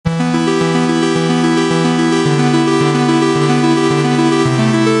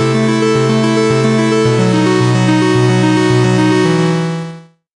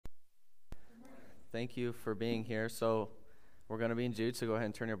here. So we're going to be in Jude, so go ahead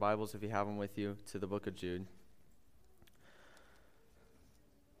and turn your Bibles, if you have them with you, to the book of Jude.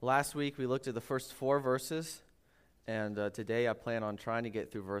 Last week we looked at the first 4 verses, and today I plan on trying to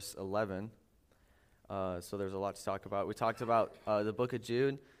get through verse 11. So there's a lot to talk about. We talked about the book of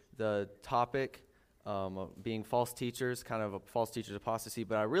Jude, the topic being false teachers, kind of a false teacher's apostasy,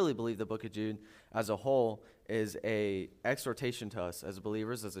 but I really believe the book of Jude as a whole is a exhortation to us as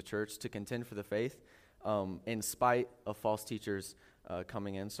believers, as a church, to contend for the faith in spite of false teachers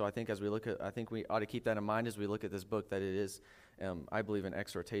coming in. So I think we ought to keep that in mind as we look at this book, that it is, I believe, an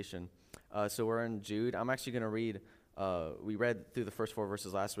exhortation. So we're in Jude. I'm actually going to read, we read through the first 4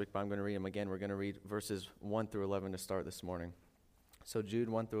 verses last week, but I'm going to read them again. We're going to read verses 1 through 11 to start this morning. So Jude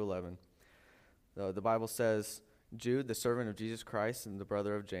 1 through 11. The Bible says, Jude, the servant of Jesus Christ and the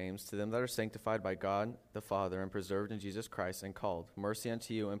brother of James, to them that are sanctified by God the Father and preserved in Jesus Christ and called, mercy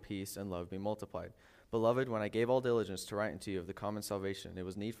unto you and peace and love be multiplied. Beloved, when I gave all diligence to write unto you of the common salvation, it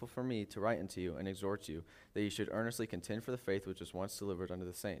was needful for me to write unto you and exhort you, that ye should earnestly contend for the faith which was once delivered unto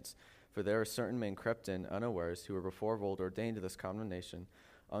the saints. For there are certain men crept in unawares, who were before of old ordained to this condemnation,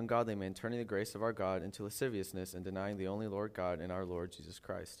 ungodly men turning the grace of our God into lasciviousness and denying the only Lord God and our Lord Jesus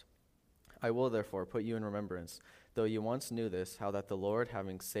Christ. I will therefore put you in remembrance, though you once knew this, how that the Lord,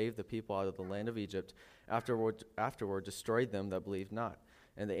 having saved the people out of the land of Egypt, afterward destroyed them that believed not.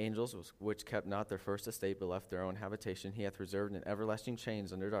 And the angels, which kept not their first estate, but left their own habitation, he hath reserved in everlasting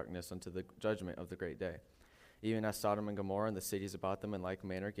chains under darkness unto the judgment of the great day. Even as Sodom and Gomorrah and the cities about them in like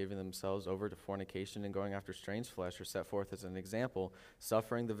manner, giving themselves over to fornication and going after strange flesh, are set forth as an example,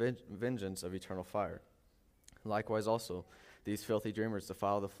 suffering the vengeance of eternal fire. Likewise also, these filthy dreamers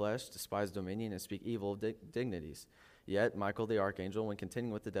defile the flesh, despise dominion, and speak evil of dignities. Yet Michael the archangel, when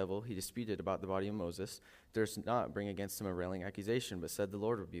contending with the devil, he disputed about the body of Moses, durst not bring against him a railing accusation, but said, the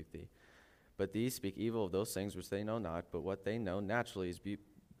Lord rebuke thee. But these speak evil of those things which they know not, but what they know naturally is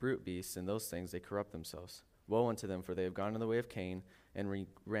brute beasts, and those things they corrupt themselves. Woe unto them, for they have gone in the way of Cain, and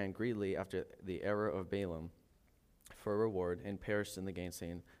ran greedily after the error of Balaam for a reward, and perished in the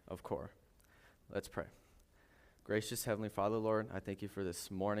gainsaying of Korah. Let's pray. Gracious Heavenly Father, Lord, I thank you for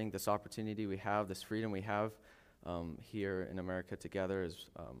this morning, this opportunity we have, this freedom we have here in America together as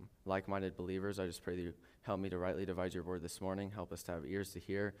like-minded believers. I just pray that you help me to rightly divide your word this morning. Help us to have ears to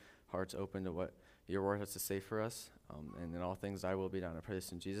hear, hearts open to what your word has to say for us. And in all things thy will be done. I pray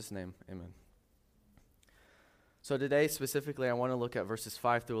this in Jesus' name. Amen. So today, specifically, I want to look at verses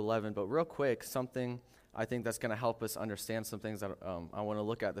 5 through 11. But real quick, something I think that's going to help us understand some things that I want to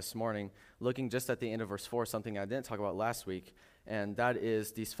look at this morning, looking just at the end of verse 4, something I didn't talk about last week, and that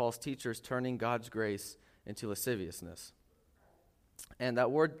is these false teachers turning God's grace into lasciviousness. And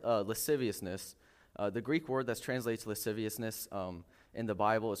that word lasciviousness, the Greek word that's translated to lasciviousness in the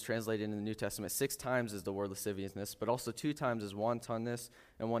Bible is translated in the New Testament 6 times as the word lasciviousness, but also 2 times as wantonness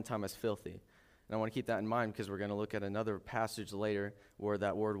and 1 time as filthy. And I want to keep that in mind because we're going to look at another passage later where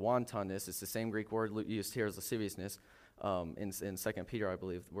that word wantonness is the same Greek word used here as lasciviousness in 2 Peter, I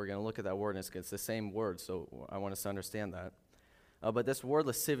believe. We're going to look at that word, and it's the same word, so I want us to understand that. But this word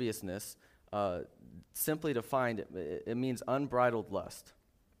lasciviousness, simply defined, it means unbridled lust.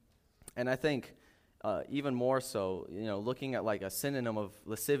 And I think even more so, looking at like a synonym of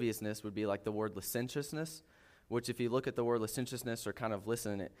lasciviousness would be like the word licentiousness, which if you look at the word licentiousness or kind of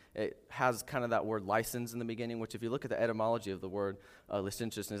listen, it has kind of that word license in the beginning, which if you look at the etymology of the word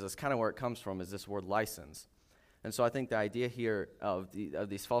licentiousness, that's kind of where it comes from, is this word license. And so I think the idea here of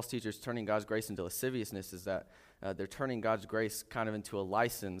these false teachers turning God's grace into lasciviousness is that they're turning God's grace kind of into a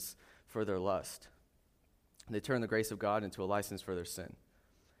license for their lust. They turn the grace of God into a license for their sin.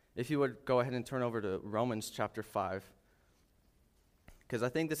 If you would go ahead and turn over to Romans chapter 5, because I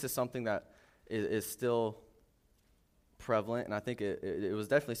think this is something that is still prevalent, and I think it was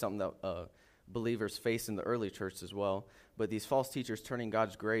definitely something that believers faced in the early church as well. But these false teachers turning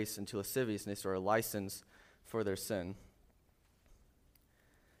God's grace into lasciviousness or a license for their sin.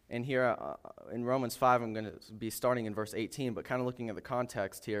 And here in Romans 5, I'm going to be starting in verse 18, but kind of looking at the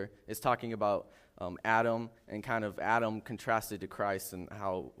context here, is talking about Adam and kind of Adam contrasted to Christ and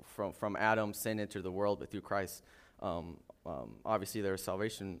how from Adam sin entered the world, but through Christ, obviously there is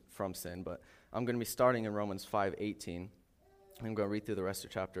salvation from sin. But I'm going to be starting in Romans 5:18. I'm going to read through the rest of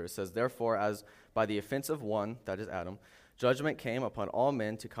the chapter. It says, therefore, as by the offense of one, that is Adam, judgment came upon all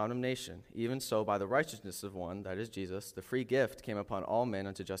men to condemnation, even so by the righteousness of one, that is Jesus, the free gift came upon all men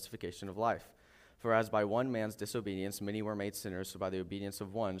unto justification of life. For as by one man's disobedience many were made sinners, so by the obedience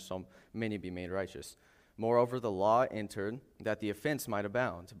of one shall many be made righteous. Moreover, the law entered that the offense might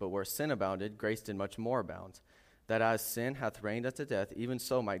abound, but where sin abounded, grace did much more abound. that as sin hath reigned unto death, even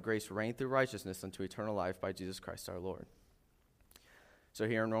so might grace reign through righteousness unto eternal life by Jesus Christ our Lord. So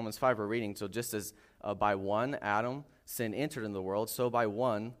here in Romans 5 we're reading, so just as by one, Adam, sin entered into the world, so by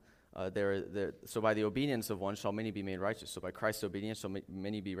one, so by the obedience of one shall many be made righteous. So by Christ's obedience shall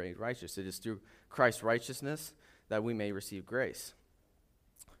many be made righteous. It is through Christ's righteousness that we may receive grace.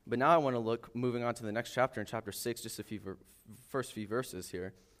 But now I want to look, moving on to the next chapter, in chapter 6, just first few verses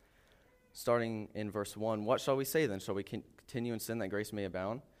here. Starting in verse 1, what shall we say then? Shall we continue in sin that grace may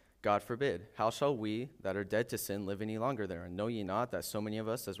abound? God forbid. How shall we that are dead to sin live any longer therein? Know ye not that so many of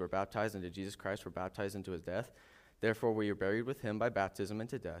us as were baptized into Jesus Christ were baptized into his death? Therefore we are buried with him by baptism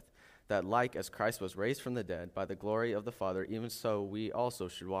into death, that like as Christ was raised from the dead by the glory of the Father, even so we also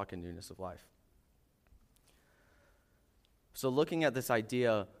should walk in newness of life. So looking at this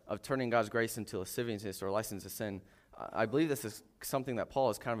idea of turning God's grace into lasciviousness or license to sin, I believe this is something that Paul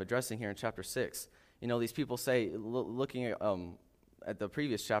is kind of addressing here in chapter 6. You know, these people say, looking at the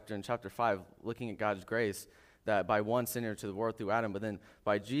previous chapter, in chapter 5, looking at God's grace, that by one sin entered to the world through Adam, but then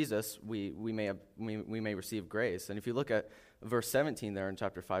by Jesus we may receive grace. And if you look at verse 17 there in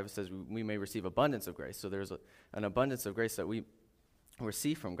chapter 5, it says we may receive abundance of grace. So there's an abundance of grace that we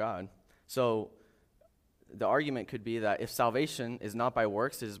receive from God. So the argument could be that if salvation is not by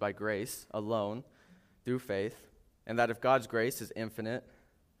works, it is by grace alone, through faith, and that if God's grace is infinite,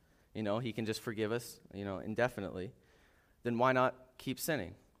 you know, he can just forgive us, you know, indefinitely, then why not keep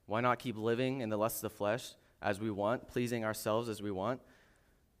sinning? Why not keep living in the lusts of the flesh as we want, pleasing ourselves as we want?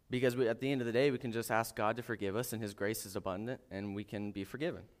 Because at the end of the day, we can just ask God to forgive us, and his grace is abundant, and we can be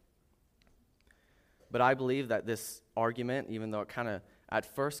forgiven. But I believe that this argument, even though it kind of at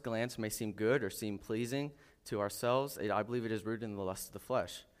first glance may seem good or seem pleasing to ourselves, I believe it is rooted in the lust of the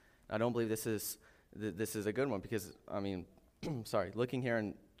flesh. I don't believe this is a good one because, looking here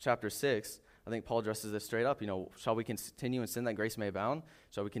in chapter 6, I think Paul addresses this straight up. You know, shall we continue in sin that grace may abound?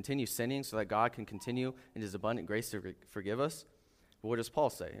 Shall we continue sinning so that God can continue in his abundant grace to forgive us? But what does Paul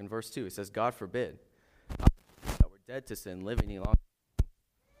say? In verse 2, he says, God forbid that we're dead to sin, live any longer.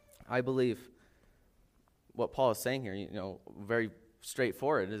 I believe what Paul is saying here, you know, very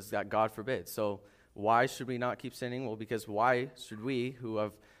straightforward, is that God forbid. So why should we not keep sinning? Well, because why should we, who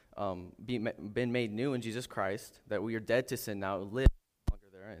have been made new in Jesus Christ, that we are dead to sin now, live longer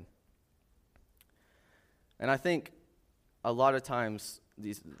therein? And I think a lot of times,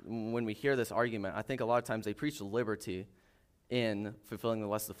 when we hear this argument, I think a lot of times they preach liberty in fulfilling the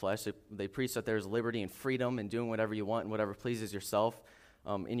lust of the flesh. They preach that there's liberty and freedom in doing whatever you want and whatever pleases yourself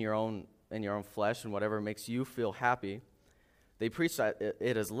in your own flesh and whatever makes you feel happy. They preach that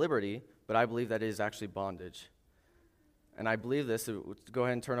it is liberty, but I believe that it is actually bondage. And I believe this. Go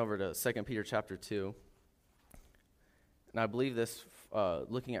ahead and turn over to 2 Peter chapter 2. And I believe this,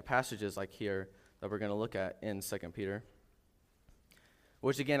 looking at passages like here that we're going to look at in 2 Peter,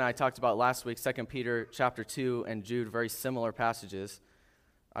 which again I talked about last week. 2 Peter chapter 2 and Jude, very similar passages.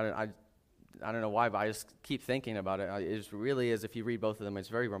 I don't know why, but I just keep thinking about it. It really is, if you read both of them, it's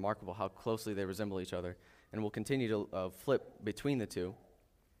very remarkable how closely they resemble each other. And we'll continue to flip between the two.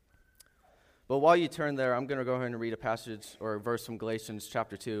 But while you turn there, I'm going to go ahead and read a passage or a verse from Galatians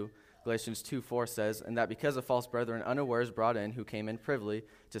chapter 2. Galatians 2:4 says, and that because of false brethren unawares brought in, who came in privily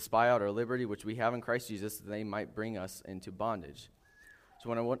to spy out our liberty which we have in Christ Jesus, that they might bring us into bondage. So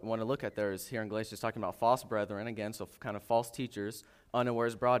what I want to look at there is here in Galatians talking about false brethren, again, so kind of false teachers,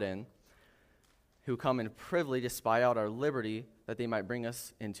 unawares brought in, who come in privily to spy out our liberty, that they might bring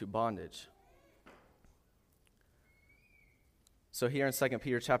us into bondage. So here in 2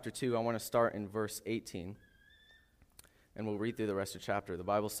 Peter chapter 2, I want to start in verse 18. And we'll read through the rest of the chapter. The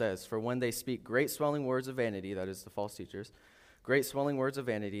Bible says, for when they speak great swelling words of vanity, that is the false teachers, great swelling words of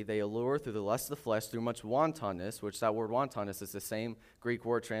vanity, they allure through the lust of the flesh, through much wantonness, which that word wantonness is the same Greek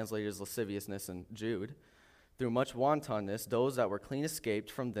word translated as lasciviousness in Jude. Through much wantonness, those that were clean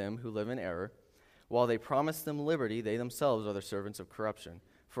escaped from them who live in error. While they promise them liberty, they themselves are the servants of corruption.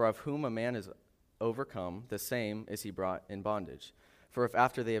 For of whom a man is overcome, the same is he brought in bondage. For if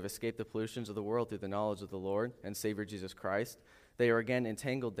after they have escaped the pollutions of the world through the knowledge of the Lord and Savior Jesus Christ, they are again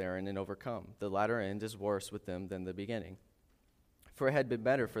entangled therein and overcome, the latter end is worse with them than the beginning. For it had been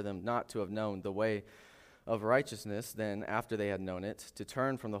better for them not to have known the way of righteousness than, after they had known it, to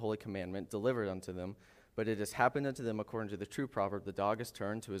turn from the holy commandment delivered unto them. But it has happened unto them according to the true proverb, the dog is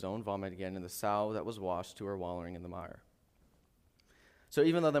turned to his own vomit again, and the sow that was washed to her wallowing in the mire. So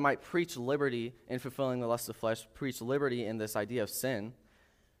even though they might preach liberty in fulfilling the lust of the flesh, preach liberty in this idea of sin,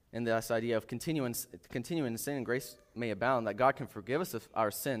 in this idea of continuing in sin and grace may abound, that God can forgive us of our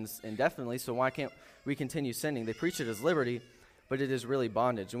sins indefinitely, so why can't we continue sinning? They preach it as liberty, but it is really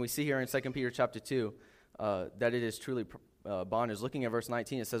bondage. And we see here in 2 Peter chapter 2, that it is truly bondage. Looking at verse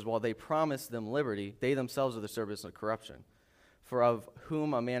 19, it says, while they promise them liberty, they themselves are the servants of corruption. For of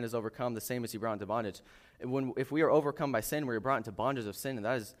whom a man is overcome, the same is he brought into bondage. If we are overcome by sin, we are brought into bondage of sin, and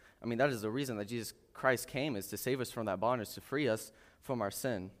that is the reason that Jesus Christ came, is to save us from that bondage, to free us from our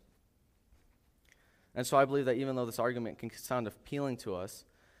sin. And so I believe that even though this argument can sound appealing to us,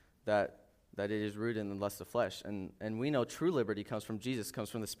 that it is rooted in the lust of flesh. And we know true liberty comes from Jesus, comes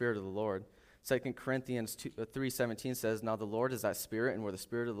from the Spirit of the Lord. 2 Corinthians 3:17 says, now the Lord is that Spirit, and where the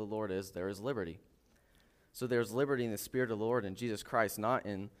Spirit of the Lord is, there is liberty. So there's liberty in the Spirit of the Lord in Jesus Christ, not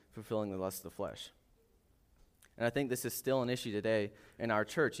in fulfilling the lust of the flesh. And I think this is still an issue today in our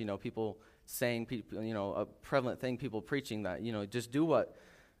church. People saying, a prevalent thing, people preaching that, just do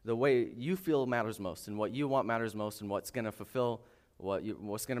the way you feel matters most, and what you want matters most, and what's going to fulfill,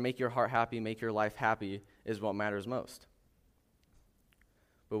 what's going to make your heart happy, make your life happy, is what matters most.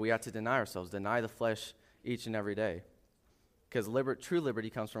 But we have to deny ourselves, deny the flesh each and every day. Because true liberty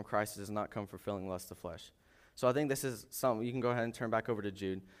comes from Christ. It does not come from fulfilling the lust of the flesh. So I think this is something, you can go ahead and turn back over to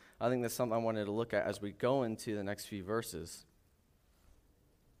Jude. I think that's something I wanted to look at as we go into the next few verses.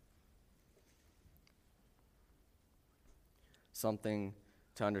 Something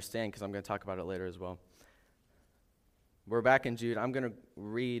to understand, because I'm going to talk about it later as well. We're back in Jude. I'm going to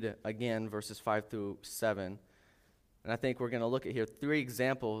read again verses 5 through 7. And I think we're going to look at here 3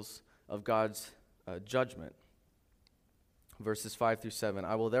 examples of God's judgment. Verses 5 through 7.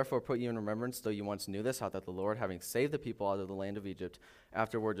 I will therefore put you in remembrance, though you once knew this, how that the Lord, having saved the people out of the land of Egypt,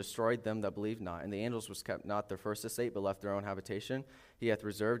 afterward destroyed them that believed not. And the angels which kept not their first estate, but left their own habitation, he hath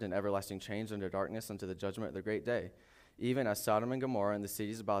reserved in everlasting chains under darkness unto the judgment of the great day. Even as Sodom and Gomorrah and the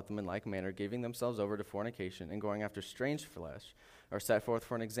cities about them in like manner, giving themselves over to fornication and going after strange flesh, are set forth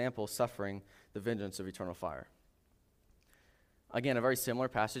for an example, suffering the vengeance of eternal fire. Again, a very similar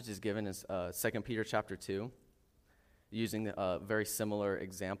passage is given in 2 Peter chapter 2. Using very similar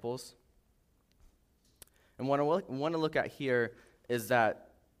examples. And what I want to look at here is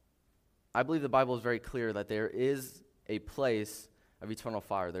that I believe the Bible is very clear that there is a place of eternal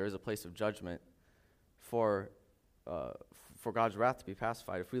fire. There is a place of judgment for God's wrath to be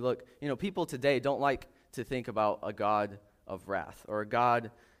pacified. If we look, people today don't like to think about a God of wrath or a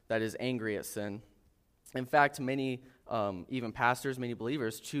God that is angry at sin. In fact, many, even pastors, many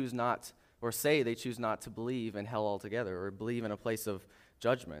believers choose not or say they choose not to believe in hell altogether or believe in a place of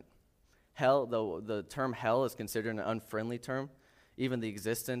judgment. Hell, the term hell is considered an unfriendly term. Even the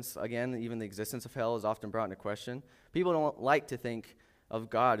existence of hell is often brought into question. People don't like to think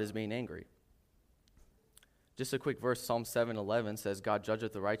of God as being angry. Just a quick verse, Psalm 7:11 says, God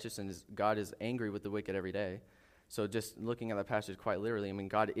judgeth the righteous, and God is angry with the wicked every day. So just looking at that passage quite literally,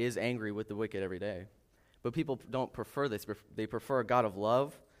 God is angry with the wicked every day. But people don't prefer this. They prefer a God of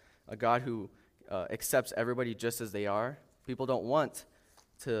love, a God who accepts everybody just as they are. People don't want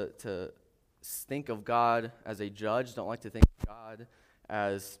to think of God as a judge, don't like to think of God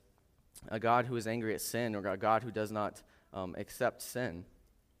as a God who is angry at sin or a God who does not accept sin.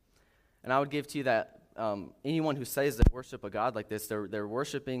 And I would give to you that anyone who says they worship a God like this, they're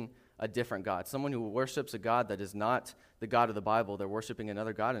worshiping a different God. Someone who worships a God that is not the God of the Bible, they're worshiping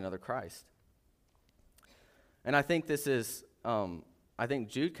another God, another Christ. And I think this is... I think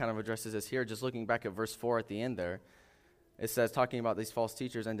Jude kind of addresses this here, just looking back at verse 4 at the end there. It says, talking about these false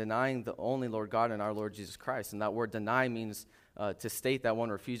teachers and denying the only Lord God and our Lord Jesus Christ. And that word deny means to state that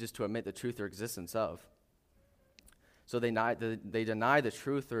one refuses to admit the truth or existence of. So they deny the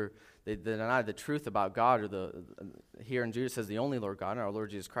truth, or they deny the truth about God, or here in Jude it says the only Lord God and our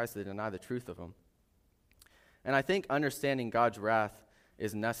Lord Jesus Christ, they deny the truth of him. And I think understanding God's wrath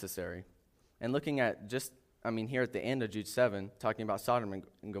is necessary. And looking at here at the end of Jude 7, talking about Sodom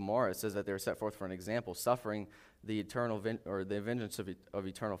and Gomorrah, it says that they were set forth for an example, suffering the eternal the vengeance of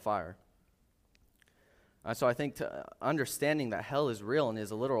eternal fire. So I think understanding that hell is real and is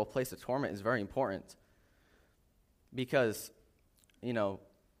a literal place of torment is very important. Because,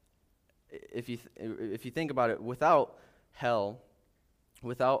 if you think about it, without hell,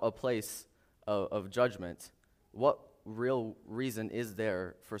 without a place of judgment, what real reason is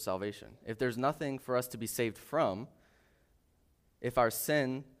there for salvation? If there's nothing for us to be saved from, if our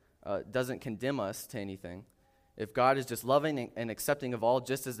sin doesn't condemn us to anything, if God is just loving and accepting of all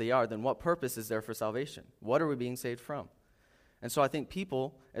just as they are, then what purpose is there for salvation? What are we being saved from? And so I think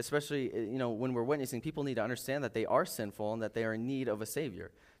people, especially when we're witnessing, people need to understand that they are sinful and that they are in need of a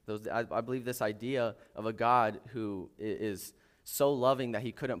Savior. I believe this idea of a God who is so loving that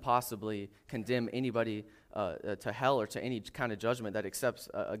he couldn't possibly condemn anybody to hell or to any kind of judgment, that accepts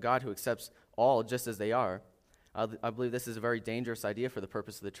a God who accepts all just as they are. I believe this is a very dangerous idea for the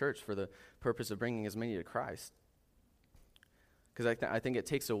purpose of the church, for the purpose of bringing as many to Christ. Because I think it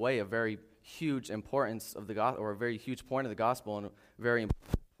takes away a very huge importance of the gospel, or a very huge point of the gospel, and a very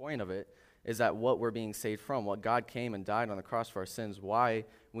important point of it is that what we're being saved from, what God came and died on the cross for our sins, why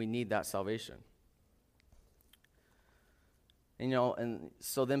we need that salvation. And, and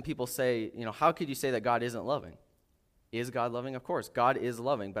so then people say, how could you say that God isn't loving? Is God loving? Of course, God is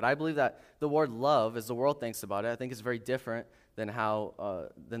loving. But I believe that the word love, as the world thinks about it, I think it's very different than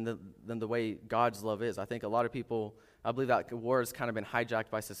than the way God's love is. I think a lot of people, I believe that word has kind of been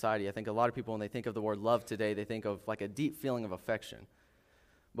hijacked by society. I think a lot of people, when they think of the word love today, they think of like a deep feeling of affection.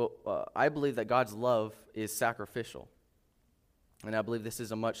 But I believe that God's love is sacrificial. And I believe this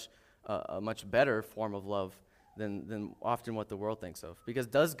is a much better form of love than often what the world thinks of. Because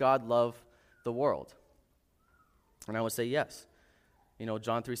does God love the world? And I would say yes.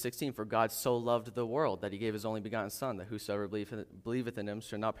 John 3:16, for God so loved the world that he gave his only begotten Son, that whosoever believeth in him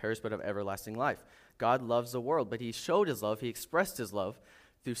shall not perish but have everlasting life. God loves the world, but he showed his love, he expressed his love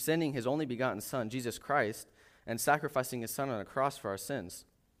through sending his only begotten Son, Jesus Christ, and sacrificing his Son on a cross for our sins.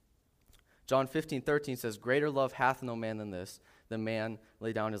 John 15:13 says, greater love hath no man than this, the man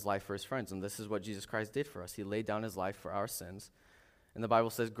lay down his life for his friends. And this is what Jesus Christ did for us. He laid down his life for our sins. And the Bible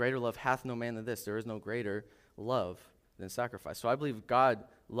says, greater love hath no man than this. There is no greater love than sacrifice. So I believe God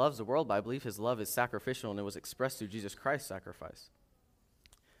loves the world, but I believe his love is sacrificial, and it was expressed through Jesus Christ's sacrifice.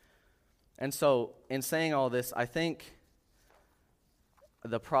 And so in saying all this, I think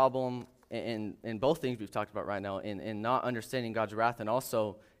the problem in both things we've talked about right now, in not understanding God's wrath and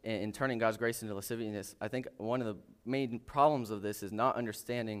also in turning God's grace into lasciviousness, I think one of the main problems of this is not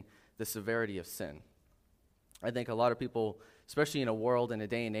understanding the severity of sin. I think a lot of people, especially in a world and a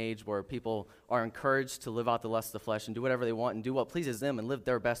day and age where people are encouraged to live out the lust of the flesh and do whatever they want and do what pleases them and live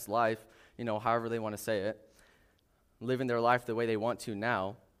their best life, however they want to say it, living their life the way they want to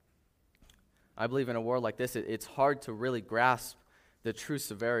now. I believe in a world like this, it's hard to really grasp the true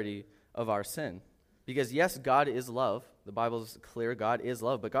severity of our sin. Because yes, God is love. The Bible is clear, God is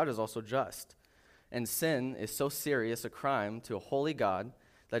love, but God is also just. And sin is so serious a crime to a holy God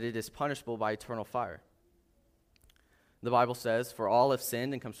that it is punishable by eternal fire. The Bible says, for all have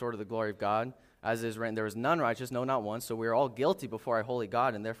sinned and come short of the glory of God. As it is written, there is none righteous, no, not one. So we are all guilty before our holy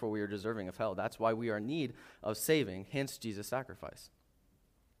God, and therefore we are deserving of hell. That's why we are in need of saving, hence Jesus' sacrifice.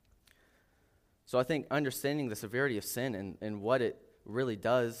 So I think understanding the severity of sin and what it really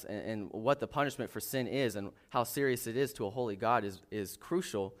does and what the punishment for sin is and how serious it is to a holy God is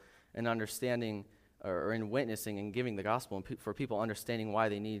crucial in understanding or in witnessing and giving the gospel and for people understanding why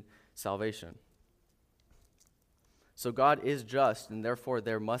they need salvation. So God is just, and therefore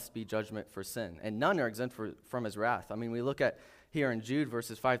there must be judgment for sin. And none are exempt from his wrath. I mean, we look at here in Jude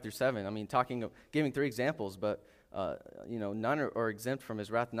verses 5 through 7. I mean, giving three examples, but none are exempt from his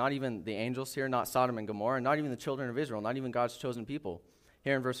wrath. Not even the angels here, not Sodom and Gomorrah, not even the children of Israel, not even God's chosen people.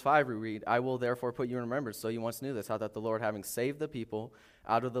 Here in verse 5 we read, I will therefore put you in remembrance, so you once knew this, how that the Lord, having saved the people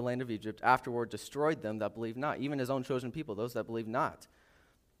out of the land of Egypt, afterward destroyed them that believe not, even his own chosen people, those that believe not.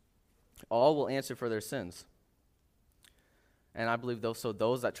 All will answer for their sins. And I believe those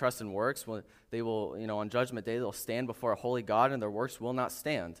that trust in works, they will, on Judgment Day, they'll stand before a holy God, and their works will not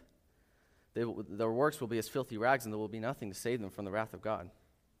stand. Their works will be as filthy rags, and there will be nothing to save them from the wrath of God.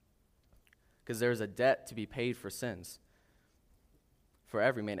 Because there is a debt to be paid for sins. For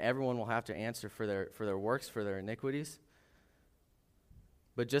every man, everyone will have to answer for their works, for their iniquities.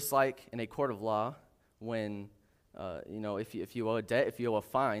 But just like in a court of law, when if you owe a debt, if you owe a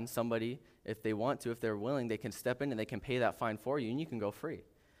fine, somebody, if they want to, if they're willing, they can step in and they can pay that fine for you, and you can go free.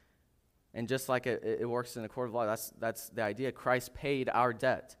 And just like it works in a court of law, that's the idea. Christ paid our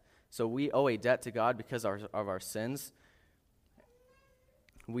debt. So we owe a debt to God because of our sins.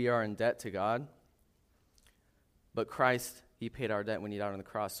 We are in debt to God. But Christ, he paid our debt when he died on the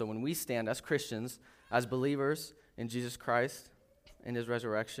cross. So when we stand as Christians, as believers in Jesus Christ and his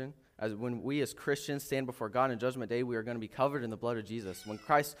resurrection, when we as Christians stand before God on Judgment Day, we are going to be covered in the blood of Jesus.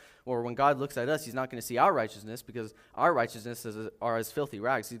 When God looks at us, he's not going to see our righteousness because our righteousnesses are as filthy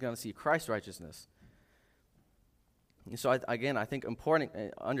rags. He's going to see Christ's righteousness. And so I think important,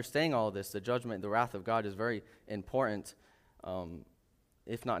 understanding all of this, the judgment, the wrath of God is very important,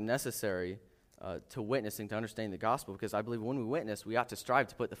 if not necessary, to witnessing, to understanding the gospel, because I believe when we witness, we have to strive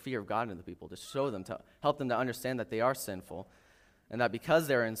to put the fear of God into people, to show them, to help them to understand that they are sinful, and that because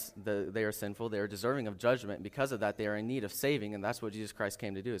they are sinful, they are deserving of judgment, and because of that, they are in need of saving, and that's what Jesus Christ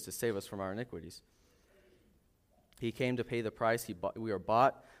came to do, is to save us from our iniquities. He came to pay the price. We are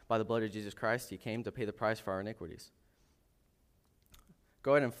bought by the blood of Jesus Christ. He came to pay the price for our iniquities.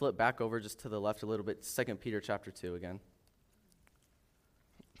 Go ahead and flip back over just to the left a little bit, 2 Peter chapter 2 again.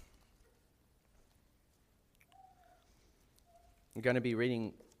 I'm going to be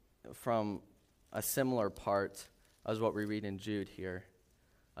reading from a similar part as what we read in Jude here.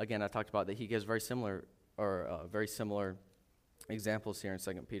 Again, I talked about that he gives very similar examples here in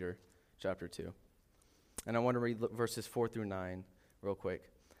 2 Peter chapter 2. And I want to read verses 4 through 9 real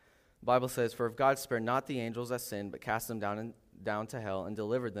quick. The Bible says, "For if God spared not the angels that sinned, but cast them down to hell, and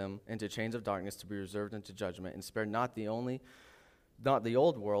delivered them into chains of darkness to be reserved unto judgment, and spared not the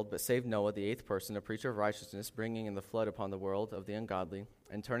old world, but saved Noah, the eighth person, a preacher of righteousness, bringing in the flood upon the world of the ungodly,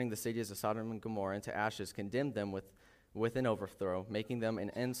 and turning the cities of Sodom and Gomorrah into ashes, condemned them with an overthrow, making them an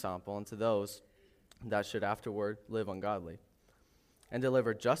ensample unto those that should afterward live ungodly. And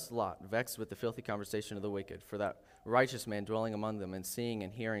delivered just Lot, vexed with the filthy conversation of the wicked, for that righteous man dwelling among them, and seeing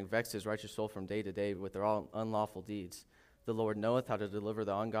and hearing, vexed his righteous soul from day to day with their all unlawful deeds. The Lord knoweth how to deliver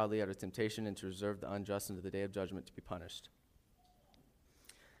the ungodly out of temptation, and to reserve the unjust unto the day of judgment to be punished."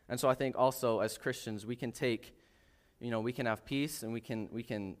 And so I think also as Christians, we can we can have peace, and we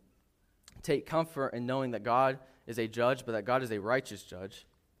can take comfort in knowing that God is a judge, but that God is a righteous judge,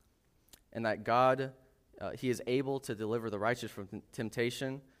 and that God, he is able to deliver the righteous from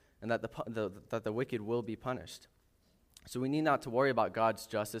temptation, and that the wicked will be punished. So we need not to worry about God's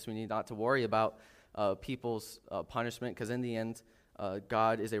justice. We need not to worry about people's punishment, because in the end,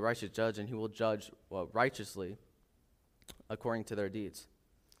 God is a righteous judge, and he will judge righteously according to their deeds.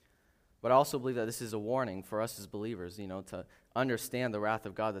 But I also believe that this is a warning for us as believers, to understand the wrath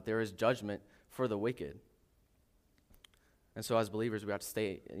of God, that there is judgment for the wicked. And so as believers, we have to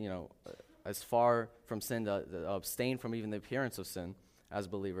stay, as far from sin, to abstain from even the appearance of sin as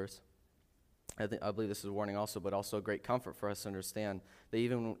believers. I believe this is a warning also, but also a great comfort for us to understand that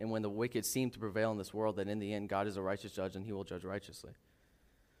even when the wicked seem to prevail in this world, that in the end, God is a righteous judge, and he will judge righteously.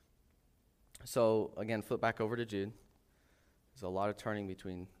 So, again, flip back over to Jude. There's a lot of turning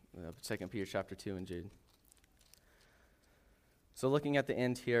between 2 Peter chapter 2 and Jude. So looking at the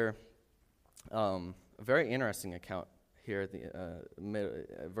end here, a very interesting account here,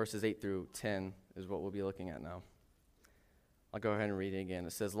 verses 8 through 10 is what we'll be looking at now. I'll go ahead and read it again.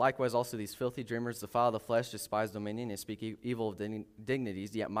 It says, "Likewise also these filthy dreamers defile the flesh, despise dominion, and speak evil of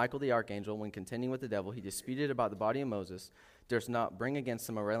dignities. Yet Michael the archangel, when contending with the devil, he disputed about the body of Moses, durst not bring against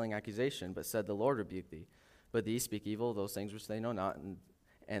him a railing accusation, but said, The Lord rebuke thee. But these speak evil of those things which they know not,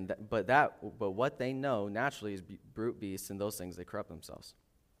 but what they know naturally is brute beasts, and those things they corrupt themselves."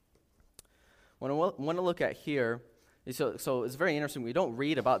 What I want to look at here, so it's very interesting. We don't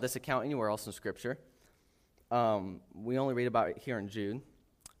read about this account anywhere else in Scripture. We only read about it here in Jude,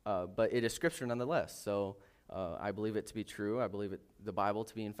 but it is Scripture nonetheless. So I believe it to be true. I believe the Bible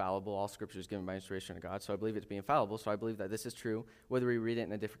to be infallible. All Scripture is given by inspiration of God, so I believe it to be infallible. So I believe that this is true, whether we read it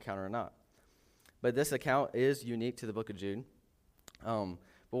in a different account or not. But this account is unique to the book of Jude.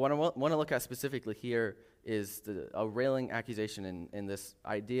 But what I want to look at specifically here is a railing accusation in this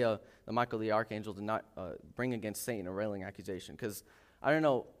idea that Michael the archangel did not bring against Satan a railing accusation. Because, I don't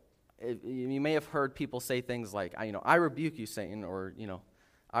know, you may have heard people say things like, I rebuke you, Satan, or,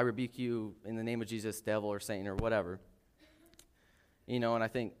 I rebuke you in the name of Jesus, devil, or Satan, or whatever. And I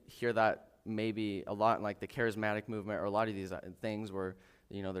think hear that maybe a lot in like the charismatic movement, or a lot of these things where,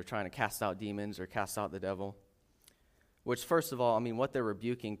 they're trying to cast out demons or cast out the devil. Which, first of all, what they're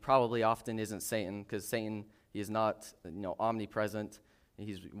rebuking probably often isn't Satan, because Satan, he is not, omnipresent.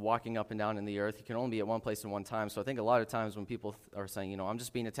 He's walking up and down in the earth. He can only be at one place at one time. So I think a lot of times when people are saying, I'm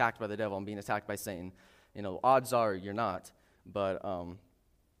just being attacked by the devil, I'm being attacked by Satan, odds are you're not. But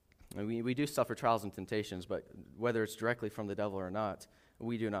we do suffer trials and temptations, but whether it's directly from the devil or not,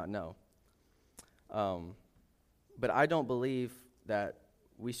 we do not know. But I don't believe that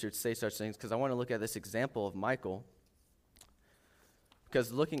we should say such things, because I want to look at this example of Michael.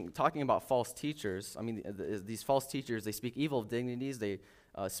 Because talking about false teachers, these false teachers, they speak evil of dignities, they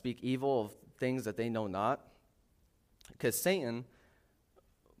speak evil of things that they know not. Because Satan,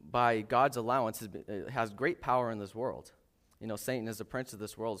 by God's allowance, has great power in this world. Satan is the prince of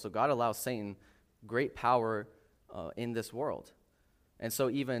this world, so God allows Satan great power in this world. And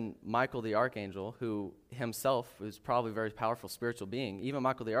so even Michael the archangel, who himself is probably a very powerful spiritual being, even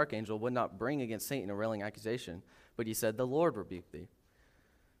Michael the archangel would not bring against Satan a railing accusation, but he said, "The Lord rebuke thee."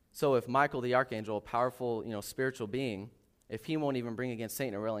 So if Michael the archangel, a powerful, spiritual being, if he won't even bring against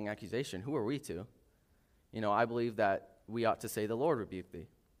Satan a railing accusation, who are we to? I believe that we ought to say, "The Lord rebuke thee,"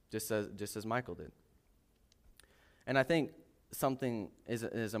 just as Michael did. And I think something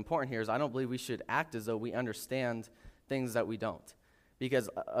is important here is I don't believe we should act as though we understand things that we don't.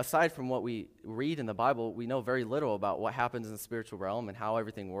 Because aside from what we read in the Bible, we know very little about what happens in the spiritual realm and how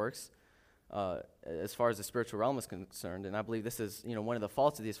everything works as far as the spiritual realm is concerned. And I believe this is, one of the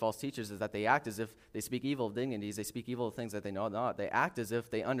faults of these false teachers is that they act as if they speak evil of dignities, they speak evil of things that they know not. They act as if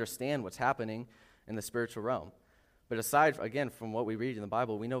they understand what's happening in the spiritual realm. But aside, again, from what we read in the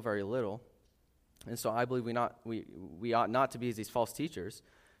Bible, we know very little. And so I believe we ought not to be as these false teachers,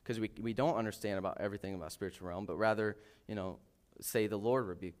 because we don't understand about everything about spiritual realm, but rather, say, the Lord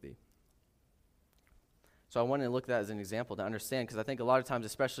rebuke thee. So I wanted to look at that as an example to understand, because I think a lot of times,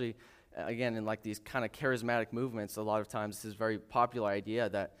 especially, again, in like these kind of charismatic movements, a lot of times this is a very popular idea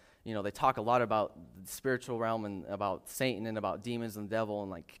that, they talk a lot about the spiritual realm and about Satan and about demons and the devil and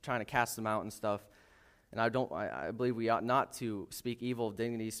like trying to cast them out and stuff. And I believe we ought not to speak evil of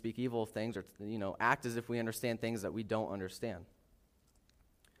dignities, speak evil of things, or, act as if we understand things that we don't understand.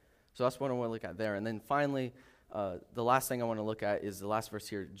 So that's what I want to look at there. And then finally, the last thing I want to look at is the last verse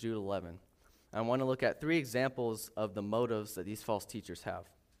here, Jude 11. I want to look at 3 examples of the motives that these false teachers have.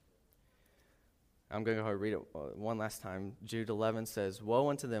 I'm going to go ahead and read it one last time. Jude 11 says, "Woe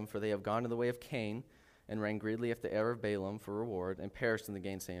unto them, for they have gone to the way of Cain, and ran greedily after the error of Balaam for reward, and perished in the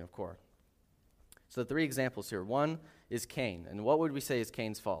gainsaying of Korah." So 3 examples here. One is Cain. And what would we say is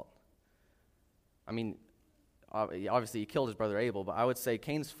Cain's fault? I mean, obviously he killed his brother Abel, but I would say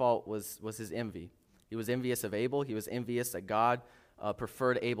Cain's fault was his envy. He was envious of Abel. He was envious that God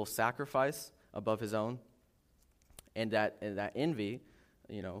preferred Abel's sacrifice above his own. And that envy,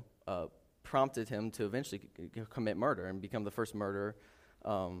 prompted him to eventually commit murder and become the first murderer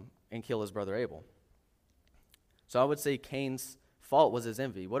and kill his brother Abel. So I would say Cain's fault was his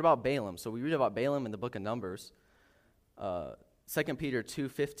envy. What about Balaam? So we read about Balaam in the book of Numbers. 2 Peter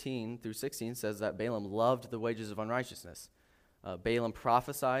 2:15 through 16 says that Balaam loved the wages of unrighteousness. Balaam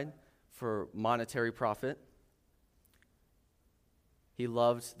prophesied for monetary profit. He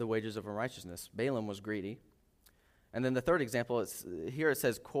loved the wages of unrighteousness. Balaam was greedy. And then the third example, here it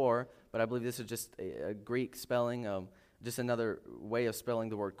says Kor, but I believe this is just a Greek spelling, just another way of spelling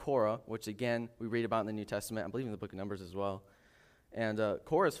the word Korah, which again we read about in the New Testament, I believe in the book of Numbers as well. And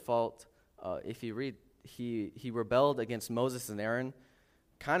Korah's fault, if you read, he rebelled against Moses and Aaron,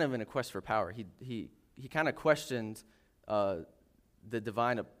 kind of in a quest for power. He kind of questioned the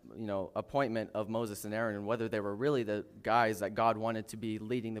divine, appointment of Moses and Aaron and whether they were really the guys that God wanted to be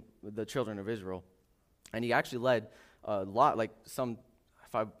leading the children of Israel. And he actually led a lot,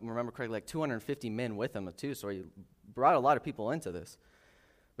 if I remember correctly, 250 men with him too. So he brought a lot of people into this.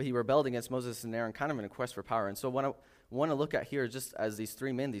 But he rebelled against Moses and Aaron, kind of in a quest for power. And so what I want to look at here just as these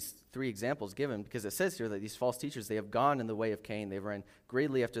 3 men, these 3 examples given, because it says here that these false teachers, they have gone in the way of Cain. They've ran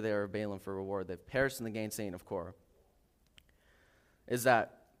greedily after the error of Balaam for reward. They've perished in the gainsaying of Korah.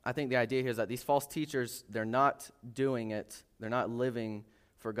 I think the idea here is that these false teachers, they're not doing it, they're not living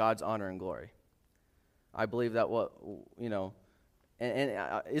for God's honor and glory. I believe that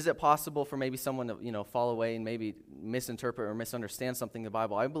is it possible for maybe someone to, fall away and maybe misinterpret or misunderstand something in the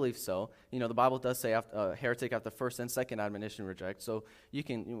Bible? I believe so. The Bible does say heretic after first and second admonition reject. So you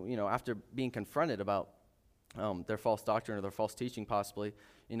can, after being confronted about their false doctrine or their false teaching possibly,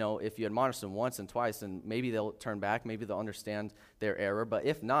 if you admonish them once and twice, then maybe they'll turn back, maybe they'll understand their error. But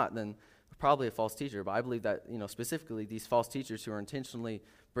if not, then probably a false teacher. But I believe that, specifically these false teachers who are intentionally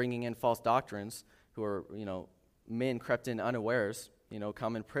bringing in false doctrines, who are, men crept in unawares,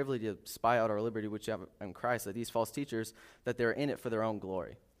 come in privily to spy out our liberty which you have in Christ, that these false teachers, that they're in it for their own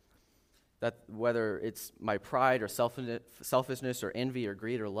glory. That whether it's my pride or selfishness or envy or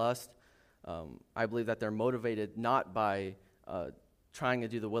greed or lust, I believe that they're motivated not by trying to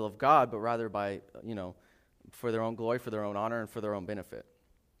do the will of God, but rather by, for their own glory, for their own honor, and for their own benefit.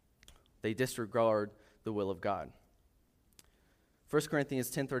 They disregard the will of God. 1 Corinthians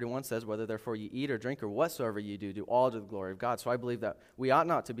 10:31 says, "Whether therefore ye eat or drink or whatsoever ye do, do all to the glory of God." So I believe that we ought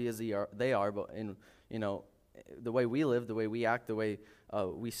not to be as they are, but in the way we live, the way we act, the way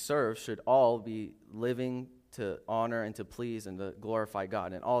we serve should all be living to honor and to please and to glorify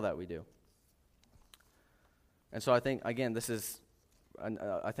God in all that we do. And so I think, again, this is,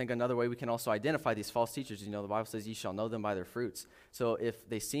 I think another way we can also identify these false teachers. The Bible says, "Ye shall know them by their fruits." So if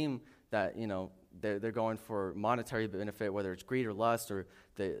they seem that, they're going for monetary benefit, whether it's greed or lust, or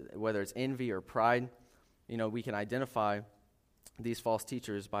whether it's envy or pride, we can identify these false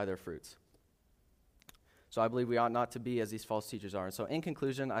teachers by their fruits. So I believe we ought not to be as these false teachers are. And so in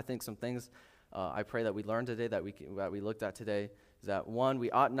conclusion, I think some things I pray that we learned today, that we looked at today, is that, one,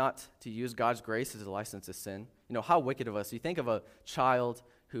 we ought not to use God's grace as a license to sin. How wicked of us. You think of a child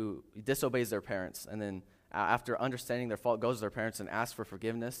who disobeys their parents, and then after understanding their fault, goes to their parents and asks for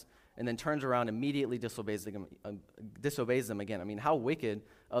forgiveness, and then turns around and immediately disobeys them again. I mean, how wicked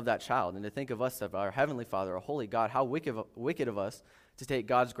of that child. And to think of us, of our Heavenly Father, a holy God, how wicked of us to take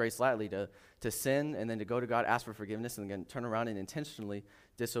God's grace lightly, to sin and then to go to God, ask for forgiveness, and then turn around and intentionally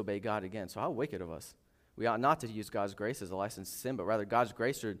disobey God again. So how wicked of us. We ought not to use God's grace as a license to sin, but rather God's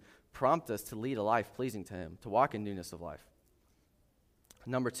grace should prompt us to lead a life pleasing to Him, to walk in newness of life.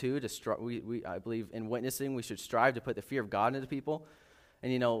 Number two, I believe in witnessing, we should strive to put the fear of God into people.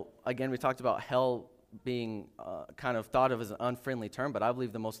 And, again, we talked about hell being kind of thought of as an unfriendly term, but I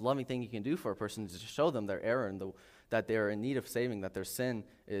believe the most loving thing you can do for a person is to show them their error and that they are in need of saving, that their sin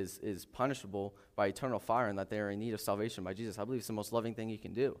is punishable by eternal fire, and that they are in need of salvation by Jesus. I believe it's the most loving thing you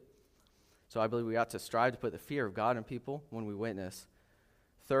can do. So I believe we ought to strive to put the fear of God in people when we witness.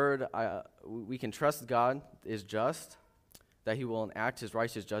 Third, we can trust God is just, that He will enact His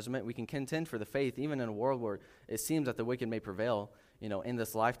righteous judgment. We can contend for the faith even in a world where it seems that the wicked may prevail, in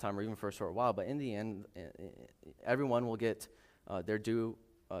this lifetime or even for a short while. But in the end, everyone will get their due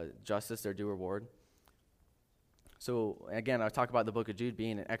justice, their due reward. So again, I talk about the book of Jude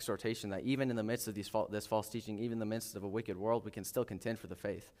being an exhortation that even in the midst of this false teaching, even in the midst of a wicked world, we can still contend for the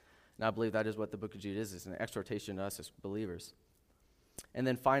faith. And I believe that is what the book of Jude is an exhortation to us as believers. And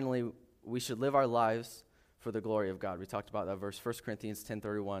then finally, we should live our lives for the glory of God. We talked about that verse, 1 Corinthians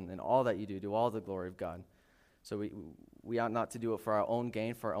 10:31, and all that you do all the glory of God. So we ought not to do it for our own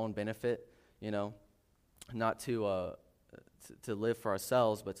gain, for our own benefit, not to live for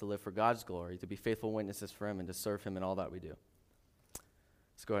ourselves, but to live for God's glory, to be faithful witnesses for Him and to serve Him in all that we do.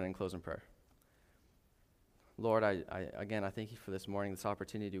 Let's go ahead and close in prayer. Lord, I thank You for this morning, this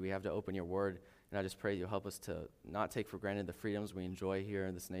opportunity we have to open Your Word, and I just pray You'll help us to not take for granted the freedoms we enjoy here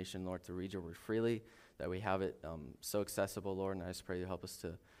in this nation, Lord, to read Your Word freely, that we have it so accessible, Lord, and I just pray You'll help us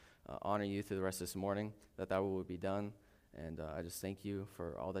to honor You through the rest of this morning, that will be done, and I just thank You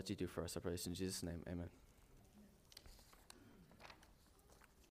for all that You do for us. I pray this in Jesus' name, amen.